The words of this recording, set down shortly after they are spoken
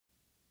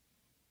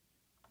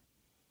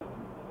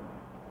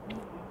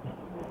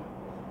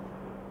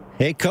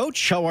Hey,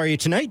 Coach, how are you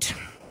tonight?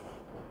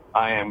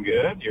 I am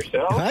good.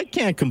 Yourself? I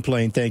can't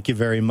complain, thank you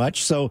very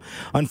much. So,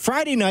 on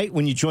Friday night,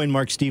 when you joined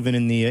Mark Steven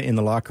in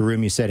the locker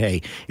room, you said,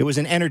 "Hey, it was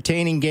an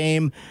entertaining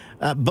game,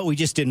 but we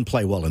just didn't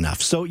play well enough."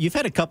 So, you've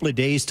had a couple of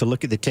days to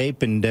look at the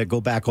tape and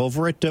go back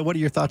over it. What are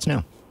your thoughts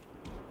now?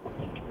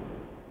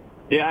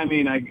 Yeah, I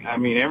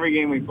mean, every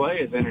game we play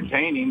is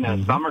entertaining.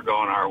 Some are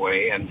going our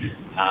way, and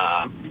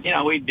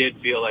we did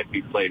feel like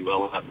we played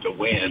well enough to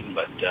win,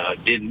 but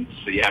didn't.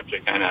 So you have to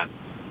kind of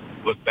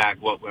look back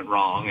what went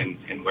wrong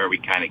and where we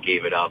kind of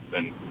gave it up.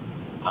 And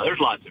there's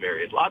lots of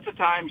areas. Lots of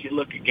times you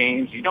look at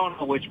games, you don't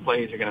know which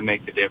plays are going to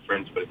make the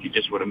difference, but if you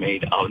just would have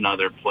made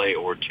another play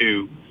or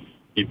two,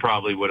 you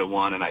probably would have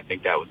won, and I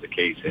think that was the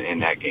case in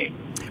that game.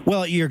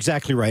 Well, you're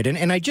exactly right.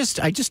 And I just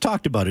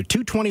talked about it.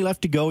 2:20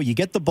 left to go. You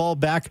get the ball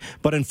back,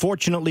 but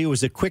unfortunately it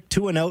was a quick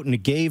 2-and-out, and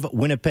it gave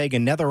Winnipeg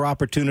another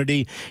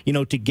opportunity,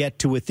 to get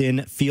to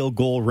within field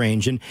goal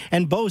range.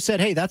 And Bo said,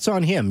 hey, that's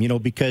on him,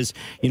 because,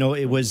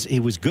 it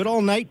was good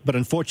all night, but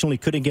unfortunately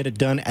couldn't get it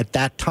done at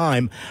that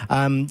time.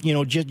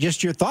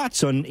 Just your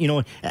thoughts on,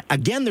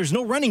 again, there's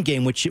no running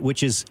game,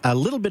 which is a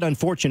little bit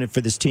unfortunate for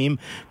this team,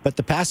 but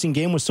the passing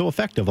game was so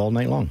effective all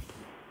night long.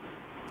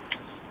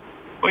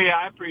 Well, yeah,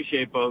 I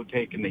appreciate Bo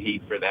taking the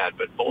heat for that,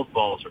 but both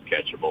balls were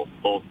catchable.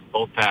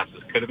 Both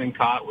passes could have been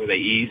caught. Were they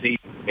easy?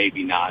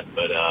 Maybe not,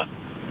 but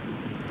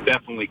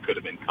definitely could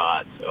have been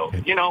caught. So,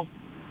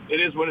 it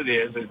is what it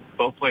is.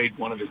 Bo played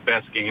one of his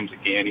best games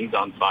again. He's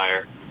on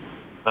fire.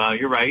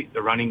 You're right.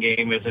 The running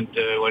game isn't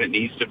what it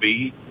needs to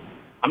be.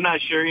 I'm not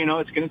sure,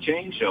 it's going to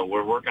change. So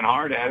we're working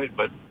hard at it,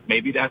 but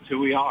maybe that's who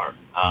we are.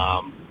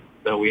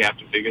 So we have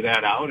to figure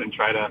that out and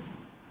try to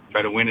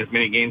win as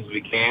many games as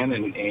we can.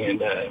 And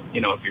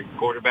if your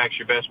quarterback's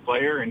your best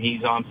player and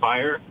he's on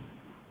fire,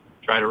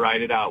 try to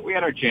ride it out. We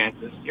had our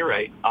chances. You're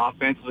right.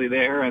 Offensively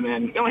there, and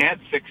then we only had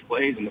 6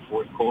 plays in the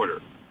fourth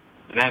quarter.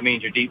 And that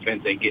means your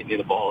defense ain't getting you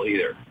the ball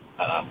either.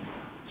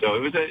 So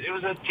it was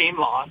a team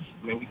loss.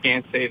 I mean, we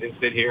can't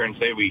sit here and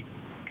say we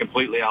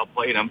completely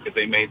outplayed them because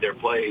they made their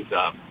plays.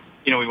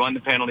 We won the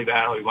penalty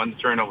battle, we won the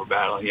turnover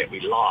battle, and yet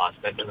we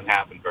lost. That doesn't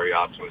happen very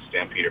often with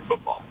Stampeder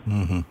football.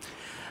 Mm-hmm.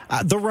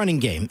 The running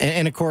game.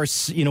 And of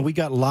course, we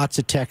got lots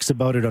of texts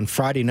about it on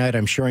Friday night.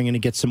 I'm sure I'm going to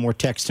get some more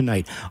texts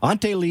tonight.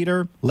 Ante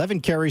Leader,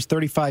 11 carries,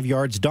 35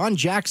 yards. Don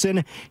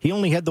Jackson, he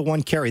only had the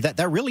 1 carry.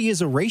 That really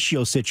is a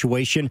ratio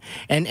situation.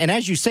 And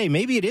as you say,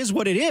 maybe it is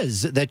what it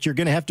is, that you're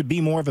going to have to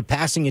be more of a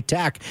passing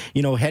attack,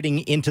 heading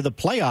into the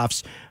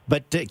playoffs.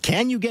 But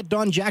can you get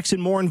Don Jackson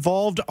more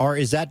involved, or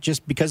is that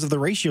just because of the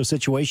ratio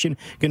situation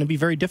going to be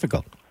very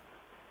difficult?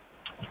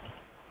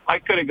 I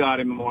could have got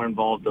him more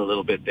involved a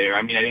little bit there.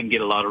 I mean, I didn't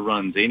get a lot of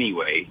runs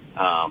anyway,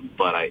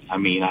 but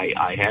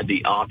I had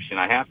the option.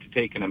 I have to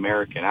take an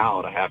American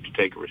out. I have to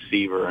take a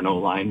receiver, an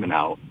O-lineman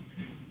out.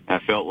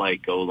 And I felt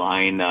like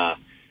O-line,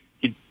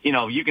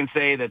 you can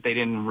say that they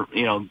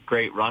didn't,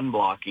 great run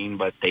blocking,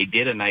 but they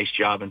did a nice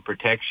job in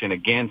protection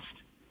against,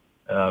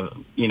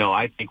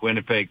 I think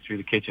Winnipeg threw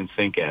the kitchen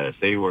sink at us.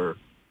 They were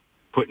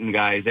putting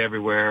guys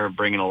everywhere,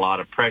 bringing a lot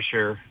of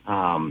pressure.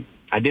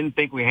 I didn't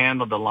think we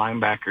handled the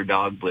linebacker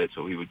dog blitz,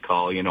 what we would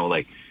call,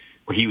 like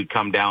where he would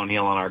come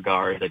downhill on our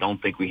guards. I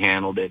don't think we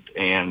handled it.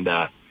 And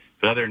but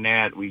other than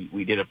that,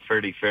 we did a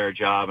pretty fair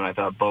job, and I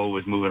thought Bo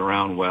was moving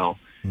around well.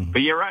 Mm-hmm.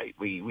 But you're right.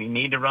 We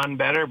need to run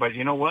better, but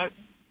you know what?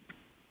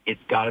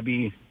 It's got to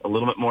be a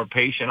little bit more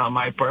patient on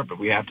my part, but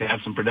we have to have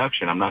some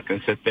production. I'm not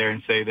going to sit there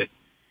and say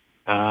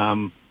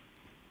that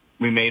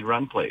we made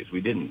run plays. We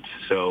didn't.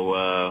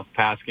 So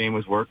pass game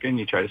was working.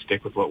 You try to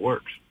stick with what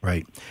works.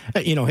 Right.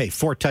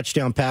 4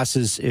 touchdown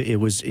passes. It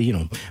was,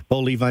 Bo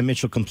Levi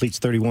Mitchell completes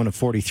 31 of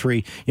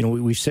 43.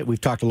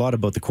 We've talked a lot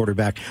about the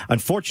quarterback.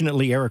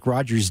 Unfortunately, Eric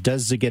Rogers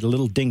does get a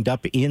little dinged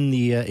up in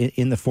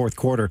the fourth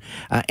quarter.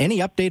 Any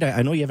update?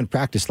 I know you haven't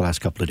practiced the last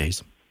couple of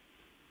days.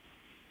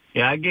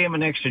 Yeah, I gave him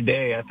an extra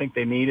day. I think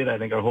they need it. I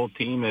think our whole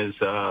team is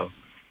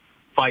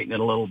fighting it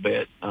a little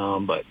bit.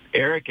 But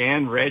Eric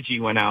and Reggie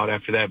went out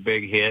after that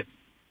big hit.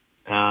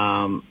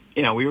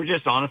 We were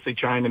just honestly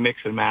trying to mix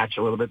and match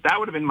a little bit. That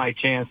would have been my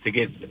chance to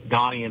get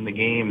Donnie in the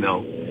game,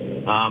 though.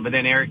 But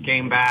then Eric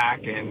came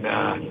back, and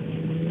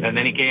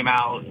then he came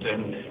out,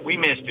 and we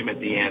missed him at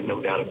the end,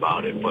 no doubt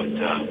about it. But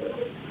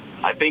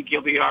I think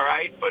he'll be all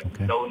right, but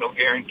okay. No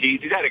guarantees.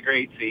 He's had a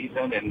great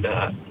season, and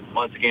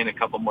once again, a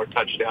couple more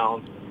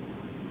touchdowns.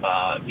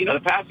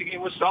 The passing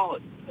game was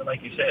solid.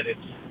 Like you said,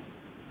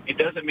 it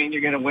doesn't mean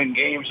you're going to win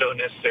games, though,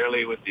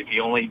 necessarily if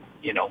you only,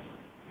 you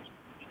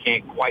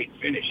can't quite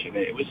finish. And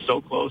it was so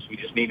close. We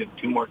just needed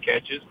 2 more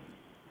catches.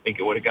 I think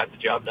it would have got the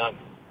job done.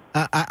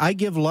 I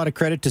give a lot of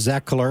credit to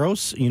Zach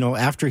Collaros.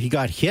 After he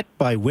got hit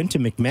by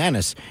Wynton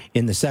McManus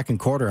in the second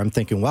quarter, I'm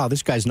thinking, wow,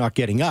 this guy's not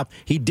getting up.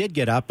 He did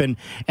get up, and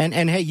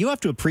hey, you have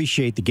to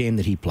appreciate the game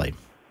that he played.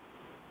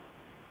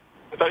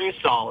 I thought he was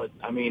solid.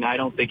 I mean, I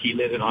don't think he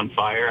lit it on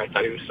fire. I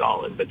thought he was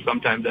solid, but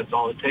sometimes that's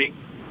all it takes.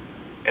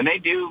 And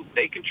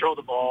they control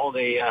the ball.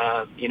 They,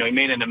 he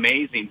made an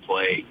amazing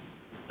play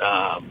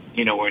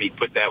When he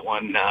put that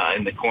one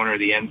in the corner of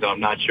the end zone. I'm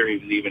not sure he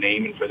was even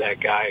aiming for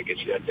that guy. I guess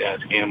you have to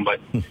ask him, but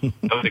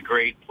that was a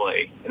great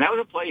play. And that was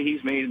a play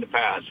he's made in the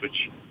past,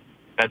 which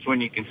that's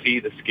when you can see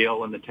the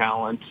skill and the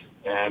talent.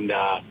 And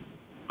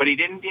but he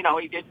didn't,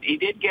 he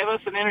did give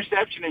us an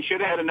interception and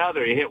should have had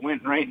another. He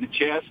went right in the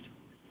chest.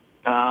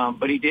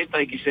 But he did,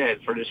 like you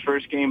said, for his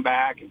first game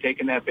back and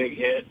taking that big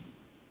hit,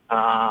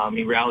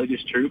 he rallied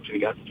his troops and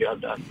he got the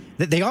job done.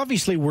 They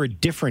obviously were a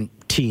different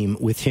team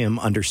with him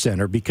under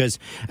center because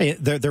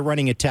their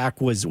running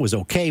attack was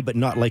okay, but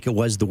not like it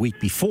was the week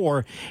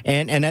before.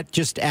 And that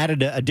just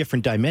added a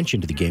different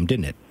dimension to the game,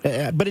 didn't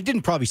it? But it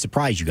didn't probably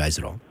surprise you guys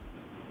at all.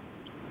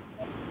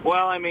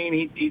 Well, I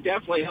mean, he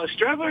definitely,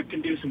 Streveler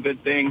can do some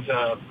good things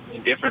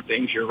and different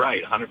things. You're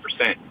right,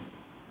 100%.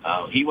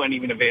 He wasn't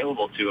even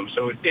available to him.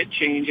 So it did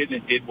change it,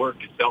 and it did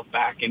work itself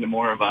back into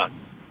more of a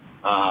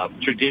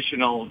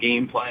traditional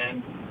game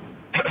plan.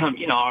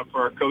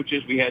 For our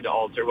coaches, we had to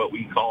alter what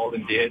we called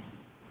and did.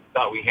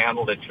 Thought we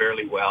handled it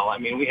fairly well. I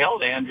mean, we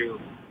held Andrew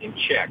in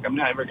check. I'm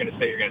not ever going to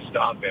say you're going to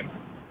stop him.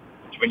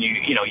 When you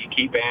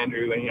keep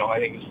Andrew, and, I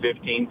think it's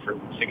 15 for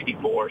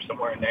 64,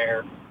 somewhere in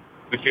there.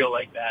 We feel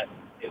like that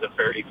is a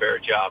fairly fair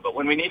job. But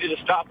when we needed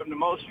to stop him the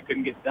most, we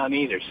couldn't get done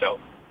either. So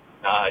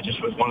it just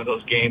was one of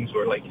those games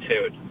where, like you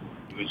said,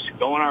 it was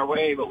going our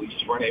way, but we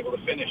just weren't able to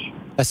finish.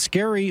 A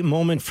scary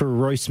moment for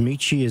Royce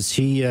Michi as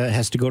he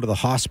has to go to the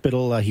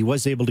hospital. He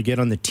was able to get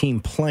on the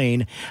team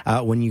plane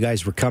when you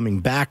guys were coming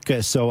back.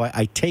 So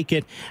I take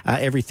it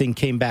everything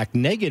came back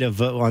negative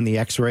on the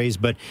x-rays,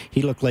 but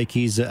he looked like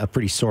he's a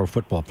pretty sore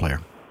football player.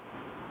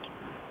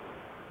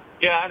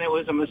 Yeah, and it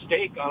was a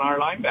mistake on our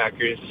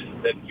linebackers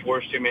that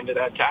forced him into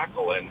that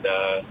tackle. And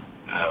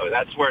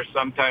that's where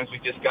sometimes we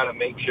just got to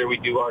make sure we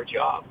do our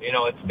job.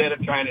 Instead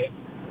of trying to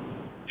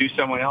do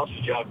someone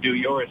else's job, do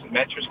yours. And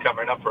Metch was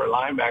coming up for a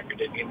linebacker,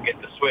 didn't even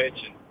get the switch,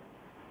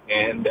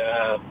 and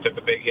took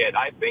a big hit.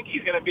 I think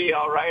he's going to be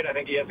all right. I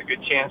think he has a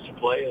good chance to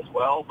play as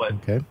well, but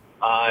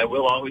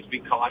we'll always be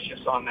cautious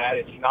on that.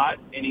 It's not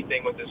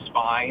anything with his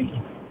spine.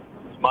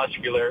 It's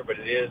muscular, but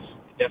it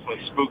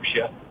definitely spooks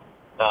you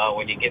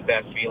when you get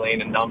that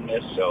feeling and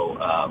numbness. So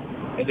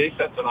at least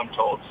that's what I'm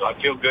told. So I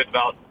feel good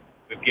about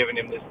we've given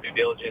him this due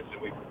diligence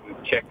and we've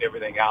checked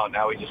everything out.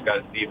 Now we just got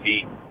to see if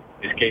he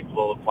is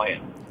capable of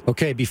playing.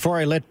 Okay, before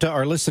I let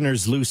our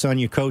listeners loose on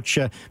you, Coach,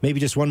 maybe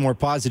just one more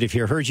positive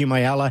here. Hergy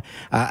Mayala,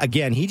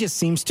 again, he just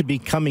seems to be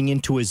coming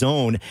into his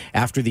own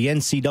after the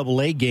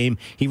NCAA game.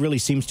 He really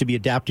seems to be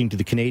adapting to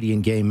the Canadian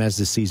game as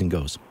the season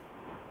goes.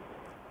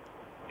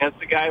 That's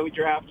the guy we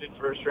drafted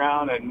first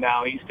round, and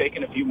now he's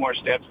taken a few more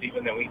steps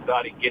even than we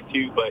thought he'd get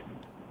to, but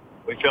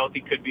we felt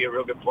he could be a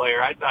real good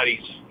player. I thought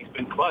he's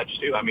been clutch,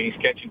 too. I mean,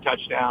 he's catching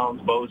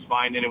touchdowns. Bo's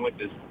finding him with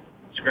his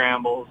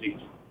scrambles. He's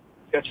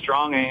got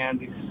strong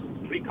hands. He's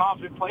a pretty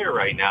confident player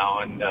right now,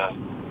 and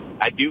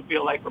I do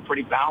feel like we're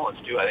pretty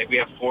balanced, too. I think we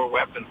have 4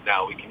 weapons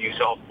now. We can use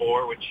all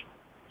 4, which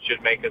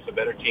should make us a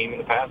better team in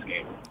the pass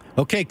game.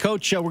 Okay,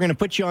 Coach, we're going to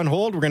put you on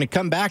hold. We're going to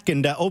come back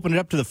and open it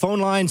up to the phone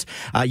lines.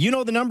 You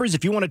know the numbers.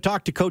 If you want to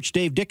talk to Coach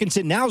Dave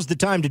Dickenson, now's the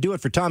time to do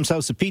it for Tom's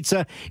House of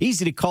Pizza.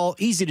 Easy to call,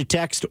 easy to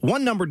text.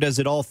 One number does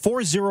it all,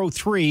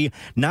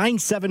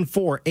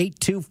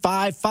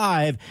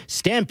 403-974-8255.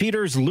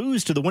 Stampeders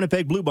lose to the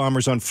Winnipeg Blue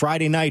Bombers on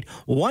Friday night.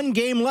 1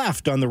 game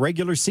left on the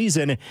regular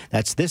season.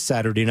 That's this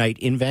Saturday night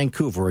in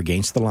Vancouver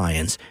against the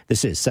Lions.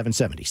 This is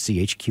 770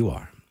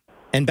 CHQR.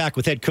 And back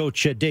with head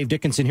coach Dave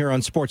Dickenson here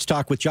on Sports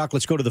Talk with Jock.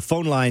 Let's go to the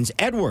phone lines.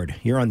 Edward,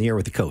 you're on the air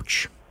with the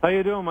coach. How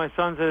you doing? My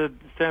son's a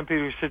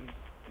Stampede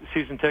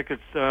season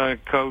tickets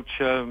coach,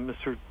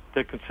 Mr.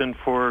 Dickenson,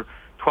 for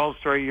 12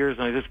 straight years,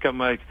 and I just got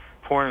my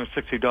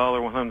 $460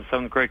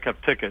 107th Grey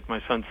Cup ticket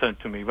my son sent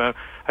to me. But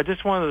I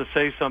just wanted to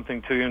say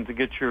something to you and to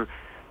get your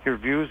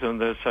views on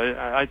this.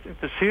 I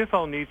think the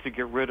CFL needs to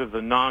get rid of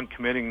the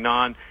non-committing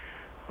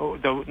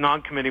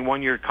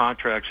 1-year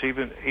contracts,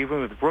 even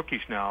with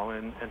rookies now,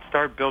 and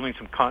start building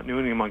some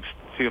continuity amongst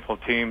CFL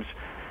teams,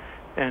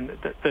 and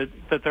that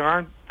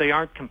they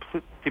aren't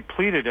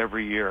depleted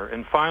every year,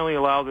 and finally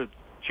allow the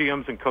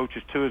GMs and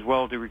coaches too as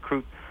well to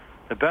recruit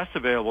the best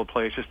available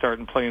players to start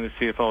and play in the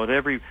CFL at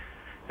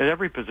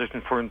every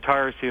position for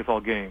entire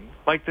CFL game,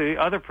 like the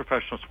other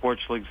professional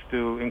sports leagues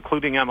do,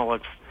 including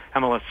MLS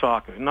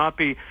soccer, not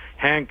be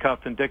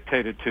handcuffed and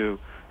dictated to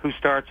who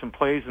starts and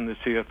plays in the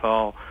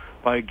CFL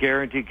by a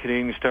guaranteed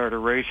Canadian starter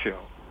ratio.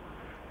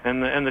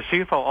 And the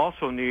CFL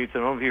also needs, I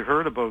don't know if you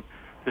heard about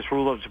this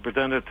rule that was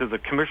presented to the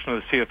commissioner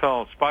of the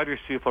CFL, Spider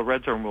CFL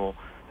Red Zone rule,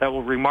 that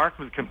will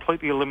remarkably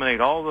completely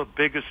eliminate all the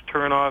biggest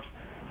turnoffs,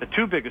 the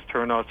 2 biggest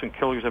turnoffs and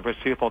killers of a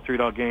CFL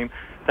 3-dog game,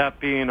 that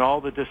being all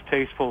the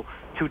distasteful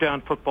 2-down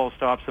football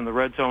stops in the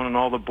red zone and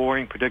all the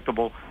boring,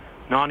 predictable,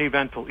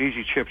 non-eventful,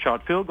 easy chip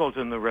shot field goals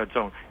in the red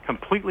zone.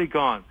 Completely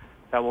gone.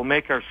 That will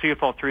make our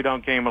CFL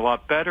 3-down game a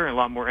lot better and a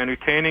lot more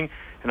entertaining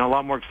and a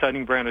lot more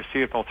exciting brand of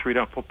CFL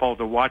 3-down football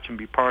to watch and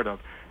be part of.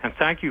 And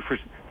thank you for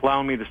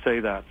allowing me to say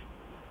that.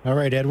 All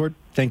right, Edward.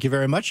 Thank you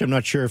very much. I'm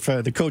not sure if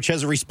the coach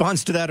has a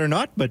response to that or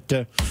not, but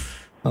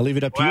I'll leave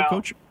it up to you,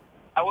 Coach.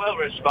 I will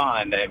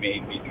respond,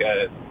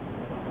 because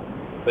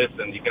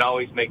listen, you can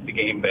always make the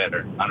game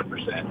better,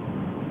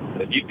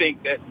 100%. If you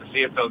think that the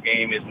CFL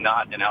game is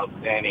not an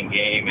outstanding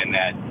game and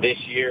that this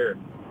year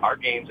our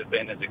games have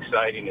been as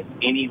exciting as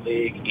any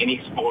league,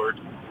 any sport,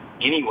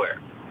 anywhere.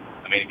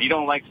 I mean, if you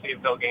don't like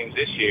CFL games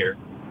this year,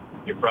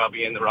 you're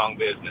probably in the wrong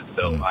business.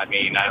 So, I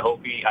mean, I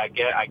hope I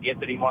get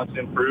that he wants to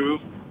improve.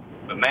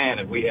 But, man,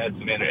 if we had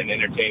an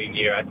entertaining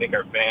year, I think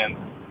our fans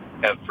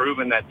have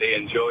proven that they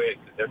enjoy it.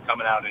 They're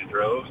coming out in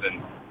droves.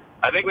 And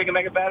I think we can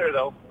make it better,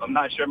 though. I'm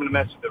not sure I'm going to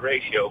mess with the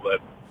ratio,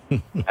 but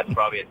that's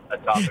probably a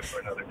topic for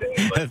another day.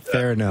 But,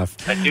 Fair enough.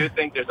 I do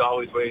think there's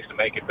always ways to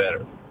make it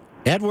better.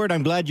 Edward,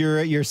 I'm glad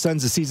your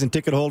son's a season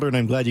ticket holder, and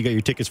I'm glad you got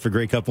your tickets for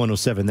Grey Cup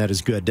 107. That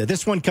is good.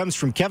 This one comes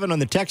from Kevin on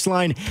the text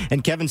line,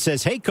 and Kevin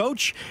says, "Hey,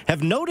 Coach,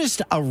 have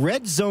noticed a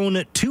red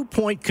zone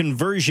 2-point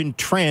conversion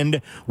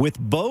trend with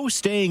Bo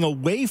staying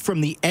away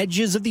from the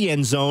edges of the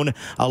end zone.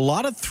 A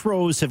lot of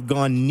throws have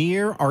gone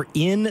near or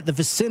in the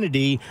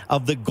vicinity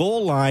of the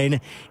goal line.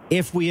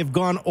 If we have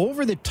gone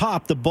over the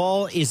top, the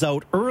ball is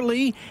out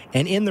early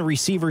and in the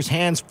receiver's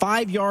hands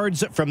 5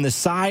 yards from the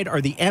side or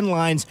the end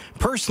lines.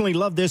 Personally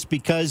love this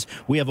because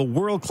we have a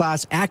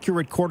world-class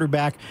accurate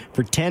quarterback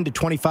for 10 to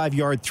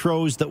 25-yard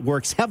throws that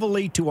works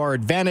heavily to our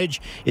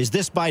advantage. Is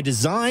this by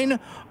design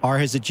or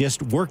has it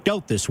just worked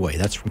out this way?"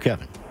 That's from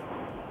Kevin.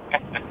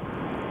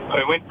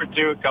 We went for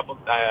two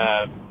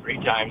 3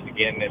 times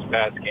again this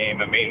past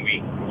game. I mean,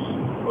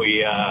 we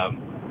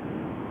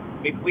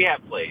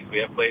have plays. We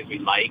have plays we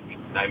like.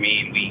 I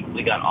mean,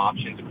 we got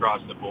options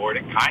across the board.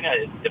 It kind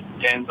of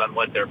depends on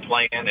what they're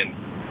playing and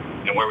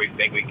where we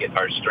think we get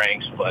our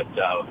strengths. But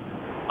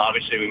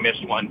obviously we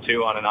missed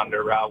 1-2 on an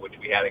under route, which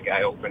we had a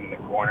guy open in the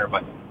corner.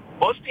 But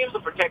most teams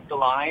will protect the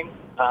line.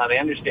 They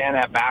understand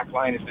that back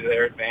line is to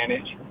their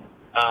advantage.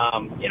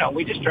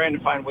 We just trying to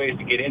find ways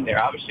to get in there.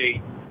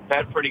 Obviously, we've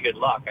had pretty good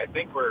luck. I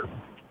think I'm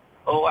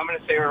going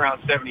to say we're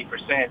around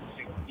 70%,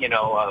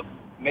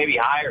 maybe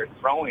higher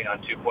throwing on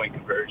 2-point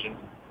conversions.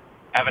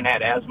 Haven't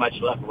had as much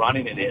luck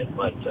running it in,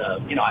 but,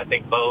 I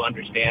think Bo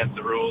understands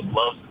the rules,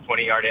 loves the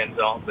 20-yard end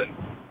zones, and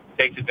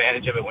takes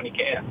advantage of it when he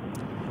can.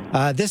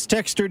 This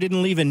texter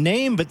didn't leave a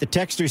name, but the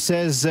texter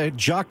says,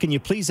 "Jock, can you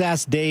please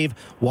ask Dave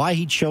why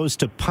he chose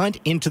to punt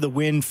into the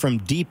wind from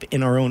deep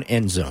in our own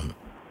end zone?"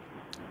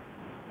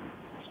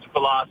 It's a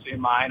philosophy of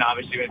mine.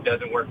 Obviously, when it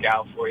doesn't work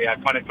out for you, I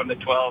punted from the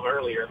 12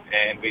 earlier,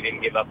 and we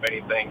didn't give up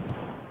anything.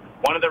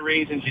 One of the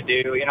reasons you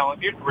do,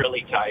 if you're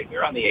really tight,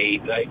 you're on the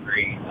 8, I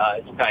agree.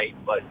 It's tight,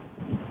 but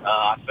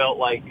I felt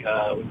like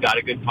we've got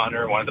a good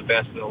punter, one of the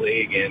best in the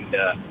league, and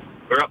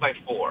we're up by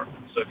 4.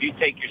 So if you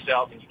take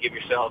yourself and you give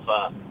yourself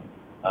a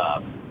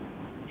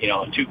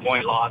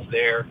 2-point loss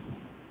there,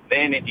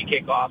 then if you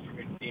kick off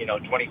from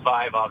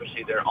 25,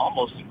 obviously they're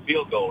almost in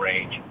field goal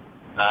range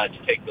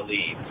to take the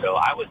lead. So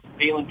I was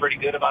feeling pretty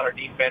good about our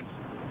defense.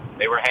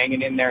 They were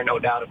hanging in there, no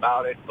doubt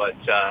about it, but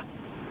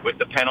with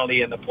the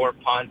penalty and the poor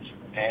punt,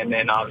 and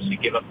then obviously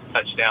give up the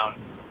touchdown,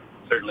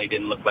 certainly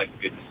didn't look like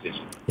a good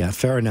decision. Yeah,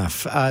 fair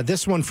enough.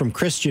 This one from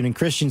Christian, and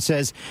Christian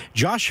says,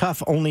 "Josh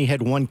Huff only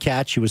had 1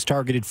 catch. He was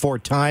targeted 4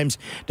 times.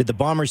 Did the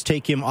Bombers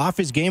take him off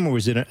his game, or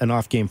was it an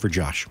off game for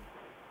Josh?"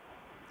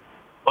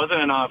 Wasn't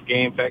an off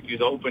game. In fact, he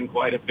was open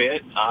quite a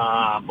bit.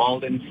 Ball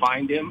didn't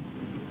find him.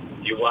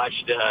 If you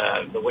watched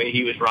the way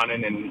he was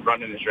running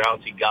his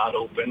routes, he got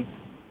open.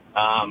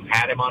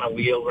 Had him on a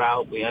wheel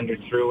route. We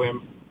underthrew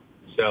him.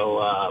 So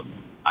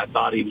I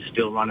thought he was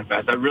still running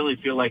fast. I really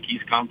feel like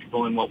he's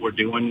comfortable in what we're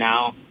doing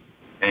now.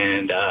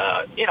 And,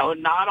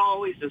 not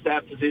always does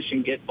that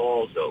position get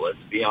balls, though. Let's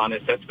be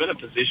honest. That's been a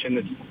position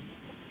that's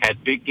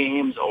had big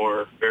games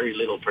or very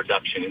little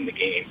production in the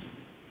game.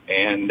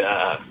 And,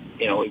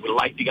 we would have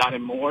liked to got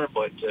him more,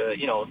 but,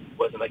 it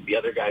wasn't like the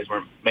other guys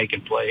weren't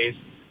making plays.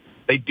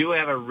 They do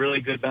have a really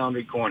good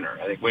boundary corner.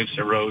 I think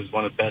Winston Rose is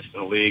one of the best in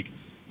the league.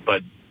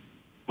 But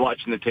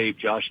watching the tape,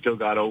 Josh still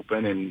got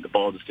open, and the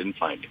ball just didn't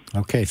find him.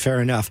 Okay, fair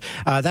enough.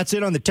 That's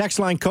it on the text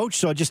line, Coach.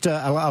 So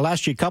I'll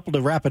ask you a couple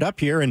to wrap it up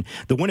here. And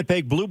the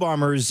Winnipeg Blue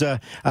Bombers,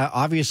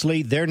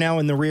 obviously, they're now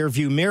in the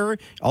rearview mirror.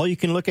 All you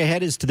can look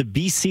ahead is to the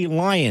BC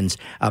Lions.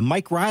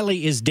 Mike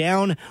Riley is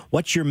down.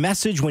 What's your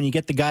message when you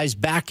get the guys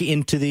back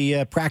into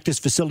the practice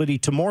facility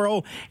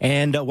tomorrow?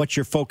 And what's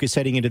your focus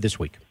heading into this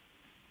week?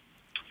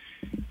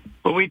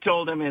 What we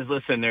told them is,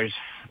 listen, there's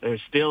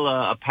still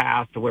a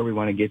path to where we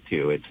want to get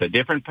to. It's a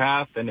different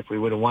path than if we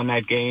would have won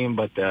that game,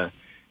 but and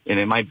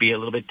it might be a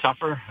little bit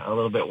tougher, a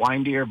little bit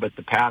windier, but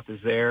the path is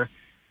there.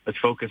 Let's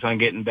focus on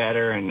getting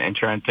better and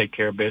trying to take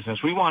care of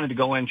business. We wanted to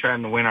go in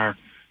trying to win our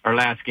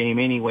last game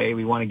anyway.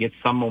 We want to get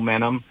some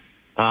momentum.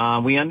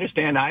 We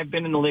understand. I've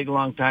been in the league a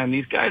long time.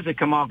 These guys that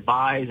come off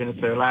buys and it's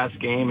their last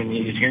game, and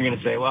you're going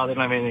to say, well, they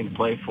don't have anything to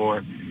play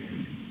for.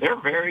 They're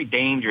very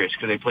dangerous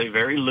because they play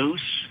very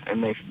loose,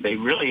 and they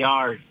really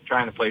are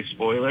trying to play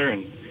spoiler.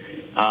 And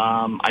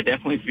I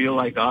definitely feel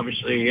like,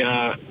 obviously,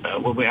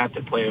 we'll have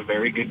to play a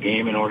very good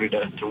game in order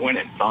to win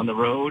it. It's on the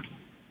road.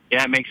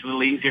 Yeah, it makes it a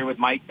little easier with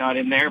Mike not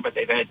in there, but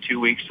they've had 2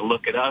 weeks to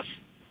look at us.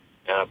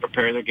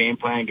 prepare their game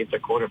plan, get their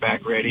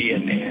quarterback ready,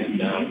 and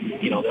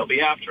they'll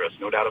be after us,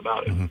 no doubt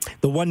about it. Mm-hmm.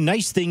 The one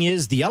nice thing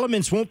is the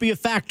elements won't be a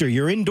factor.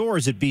 You're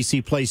indoors at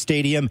BC Place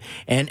Stadium,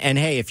 and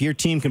hey, if your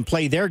team can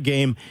play their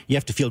game, you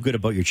have to feel good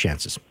about your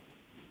chances.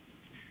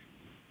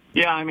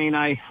 Yeah, I mean,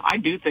 I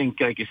do think,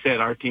 like you said,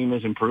 our team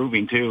is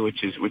improving too,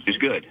 which is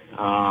good.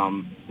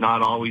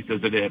 Not always does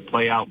it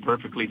play out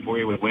perfectly for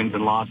you with wins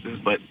and losses,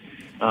 but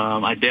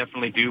I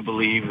definitely do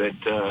believe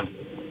that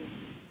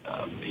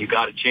you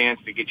got a chance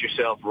to get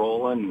yourself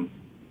rolling.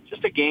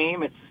 Just a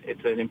game.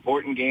 It's an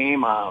important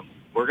game.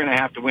 We're going to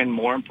have to win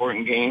more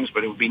important games,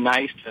 but it would be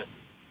nice to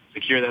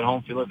secure that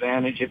home field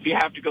advantage. If you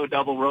have to go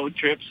double road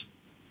trips,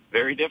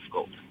 very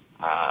difficult.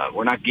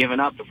 We're not giving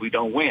up if we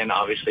don't win,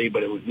 obviously,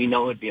 but we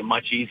know it'd be a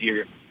much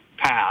easier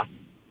path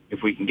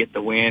if we can get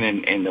the win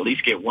and at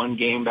least get one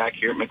game back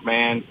here at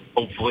McMahon.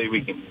 Hopefully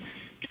we can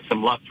get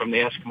some luck from the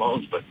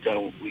Eskimos, but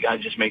we got to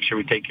just make sure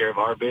we take care of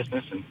our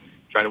business and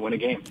try to win a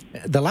game.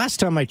 The last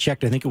time I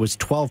checked, I think it was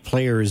 12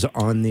 players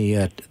on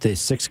the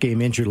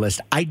 6-game injured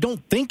list. I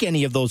don't think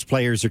any of those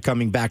players are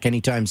coming back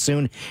anytime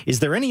soon.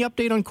 Is there any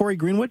update on Corey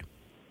Greenwood?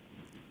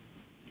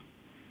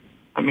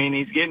 I mean,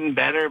 he's getting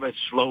better, but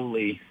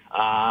slowly.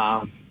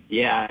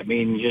 Yeah, I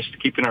mean,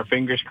 just keeping our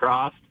fingers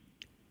crossed.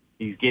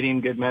 He's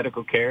getting good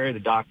medical care. The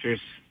doctors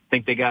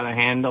think they got a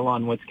handle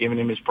on what's giving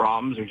him his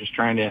problems. They're just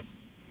trying to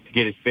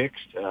get it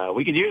fixed.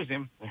 We could use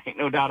him. There ain't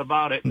no doubt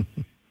about it.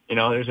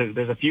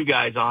 There's a few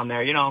guys on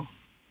there.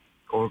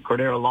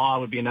 Cordero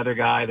Law would be another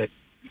guy that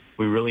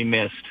we really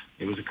missed.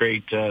 It was a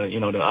great,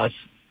 to us.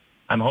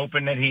 I'm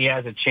hoping that he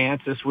has a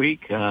chance this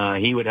week.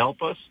 He would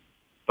help us.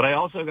 But I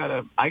also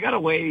gotta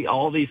weigh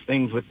all these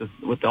things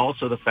with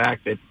also the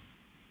fact that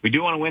we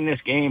do want to win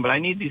this game, but I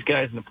need these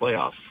guys in the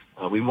playoffs.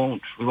 We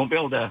won't be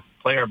able to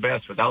play our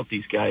best without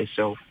these guys.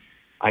 So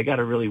I got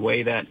to really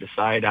weigh that and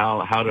decide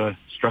how to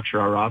structure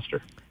our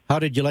roster. How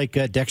did you like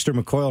Dexter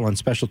McCoyle on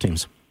special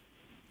teams?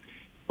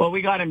 Well,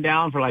 we got him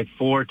down for like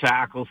 4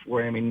 tackles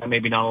for him. I mean,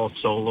 maybe not all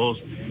solos.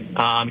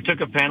 He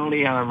took a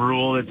penalty on a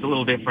rule that's a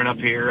little different up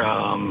here.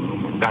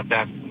 Got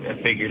that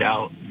figured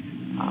out.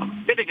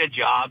 Did a good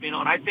job, and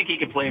I think he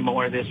could play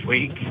more this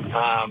week.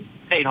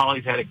 Nate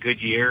Hawley's had a good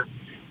year.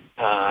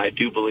 I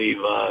do believe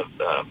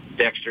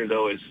Dexter,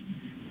 though, is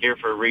here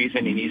for a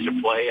reason. He needs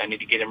to play. I need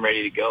to get him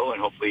ready to go,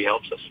 and hopefully he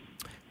helps us.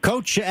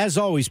 Coach, as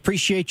always,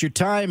 appreciate your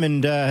time,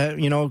 and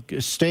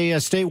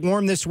stay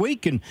warm this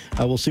week, and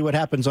we'll see what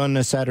happens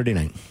on Saturday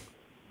night.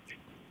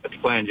 That's the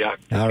plan, Jack.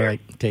 All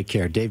right. Take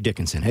care. Dave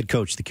Dickenson, head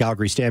coach of the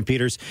Calgary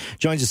Stampeders,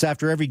 joins us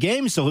after every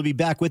game, so he'll be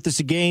back with us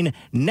again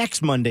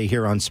next Monday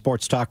here on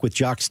Sports Talk with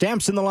Jock.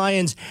 Stamps and the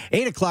Lions,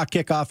 8 o'clock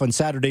kickoff on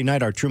Saturday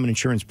night. Our Truman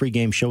Insurance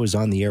pregame show is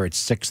on the air at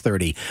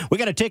 6:30. We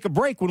got to take a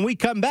break. When we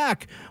come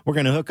back, we're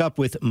going to hook up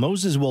with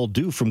Moses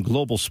Waldo from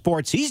Global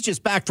Sports. He's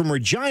just back from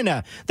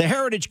Regina, the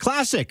Heritage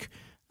Classic.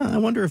 I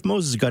wonder if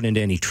Moses got into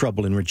any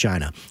trouble in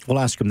Regina. We'll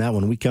ask him that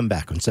when we come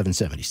back on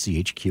 770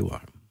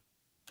 CHQR.